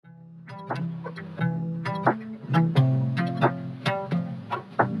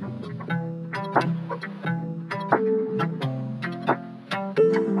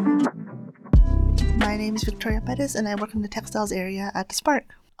is Victoria Pettis, and I work in the textiles area at the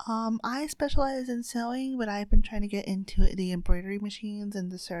Spark. I specialize in sewing, but I've been trying to get into the embroidery machines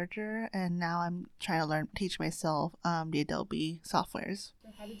and the serger, and now I'm trying to teach myself the Adobe softwares. So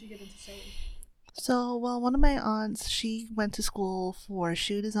how did you get into sewing? So, one of my aunts, she went to school for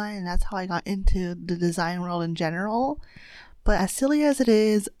shoe design, and that's how I got into the design world in general. But as silly as it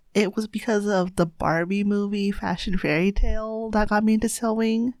is, it was because of the Barbie movie Fashion Fairy Tale that got me into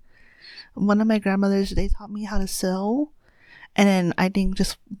sewing. One of my grandmothers, they taught me how to sew. And then I think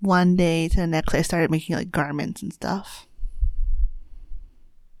just one day to the next, I started making like garments and stuff.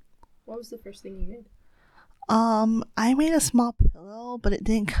 What was the first thing you made? I made a small pillow, but it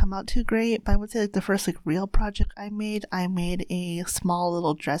didn't come out too great. But I would say like the first like real project I made a small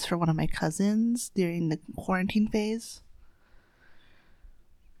little dress for one of my cousins during the quarantine phase.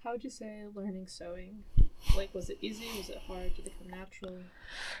 How would you say learning sewing? Like, was it easy? Was it hard? Did it come naturally?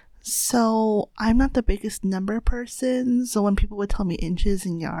 So I'm not the biggest number person, so when people would tell me inches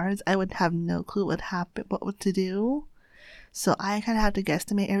and yards, I would have no clue what to do. So I kind of had to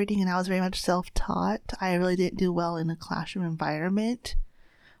guesstimate everything, and I was very much self-taught. I really didn't do well in a classroom environment,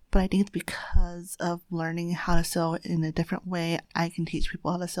 but I think it's because of learning how to sew in a different way, I can teach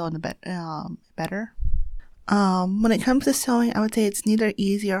people how to sew in better. When it comes to sewing, I would say it's neither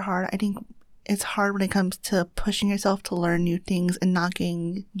easy or hard. I think it's hard when it comes to pushing yourself to learn new things and not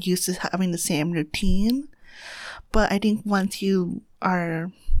getting used to having the same routine. But I think once you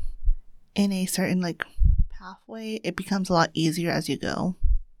are in a certain like pathway, it becomes a lot easier as you go.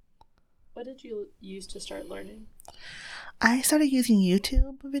 What did you use to start learning? I started using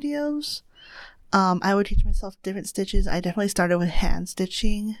YouTube videos. I would teach myself different stitches. I definitely started with hand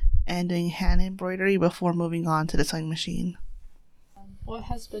stitching and doing hand embroidery before moving on to the sewing machine. What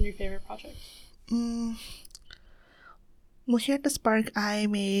has been your favorite project? Well, here at the Spark, I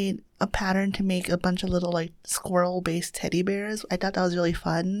made a pattern to make a bunch of little like squirrel-based teddy bears. I thought that was really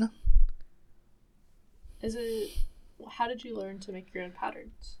fun. How did you learn to make your own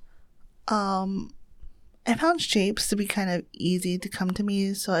patterns? I found shapes to be kind of easy to come to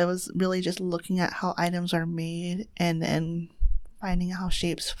me, so I was really just looking at how items are made and then finding how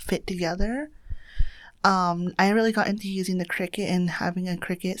shapes fit together. I really got into using the Cricut, and having a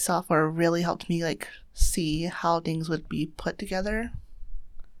Cricut software really helped me like see how things would be put together.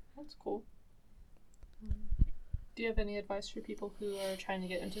 That's cool. Do you have any advice for people who are trying to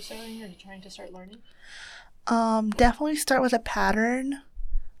get into sewing or trying to start learning? Definitely start with a pattern.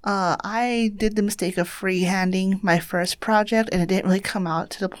 I did the mistake of freehanding my first project, and it didn't really come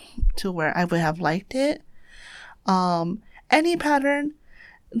out to where I would have liked it. Any pattern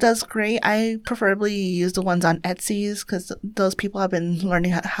does great. I preferably use the ones on Etsy's because those people have been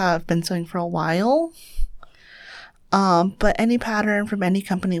sewing for a while. But any pattern from any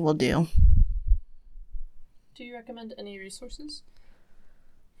company will do. Do you recommend any resources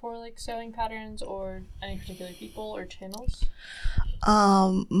for like sewing patterns or any particular people or channels?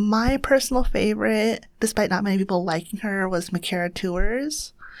 My personal favorite, despite not many people liking her, was Makara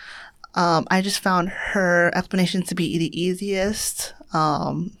Tours. I just found her explanations to be the easiest,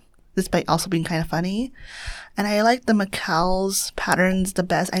 despite also being kind of funny. And I like the Macal's patterns the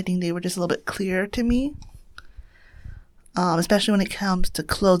best. I think they were just a little bit clearer to me, especially when it comes to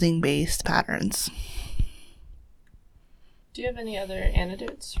clothing-based patterns. Do you have any other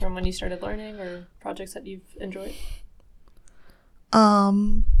anecdotes from when you started learning or projects that you've enjoyed?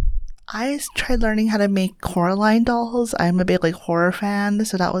 I tried learning how to make Coraline dolls. I'm a big like horror fan,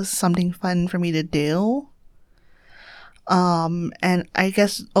 so that was something fun for me to do. And I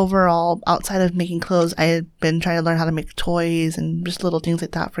guess overall, outside of making clothes, I had been trying to learn how to make toys and just little things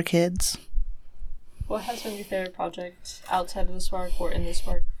like that for kids. What has been your favorite project outside of the Spark or in the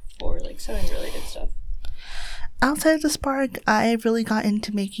Spark for like sewing related stuff? Outside of the Spark, I really got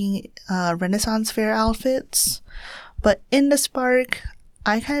into making Renaissance fair outfits. But in the Spark,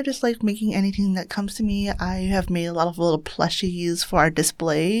 I kind of just like making anything that comes to me. I have made a lot of little plushies for our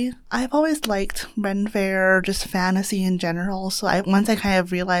display. I've always liked Ren Fair, just fantasy in general. So once I kind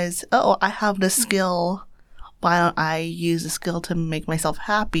of realized, oh, I have this skill, why don't I use the skill to make myself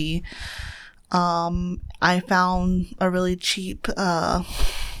happy? I found a really cheap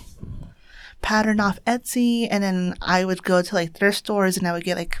pattern off Etsy, and then I would go to like thrift stores and I would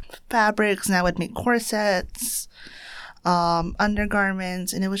get like fabrics, and I would make corsets,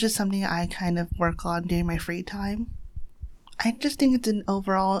 undergarments, and it was just something I kind of work on during my free time. I just think it's an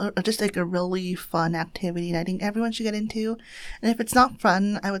overall just like a really fun activity, and I think everyone should get into. And if it's not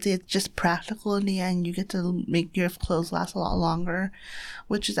fun, I would say it's just practical in the end. You get to make your clothes last a lot longer,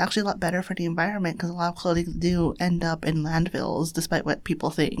 which is actually a lot better for the environment because a lot of clothing do end up in landfills despite what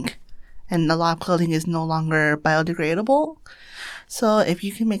people think. and a lot of clothing is no longer biodegradable. So if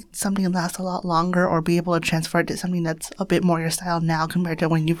you can make something last a lot longer or be able to transfer it to something that's a bit more your style now compared to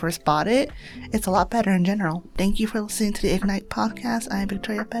when you first bought it, it's a lot better in general. Thank you for listening to the Ignite podcast. I'm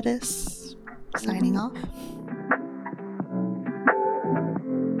Victoria Pettis, signing off.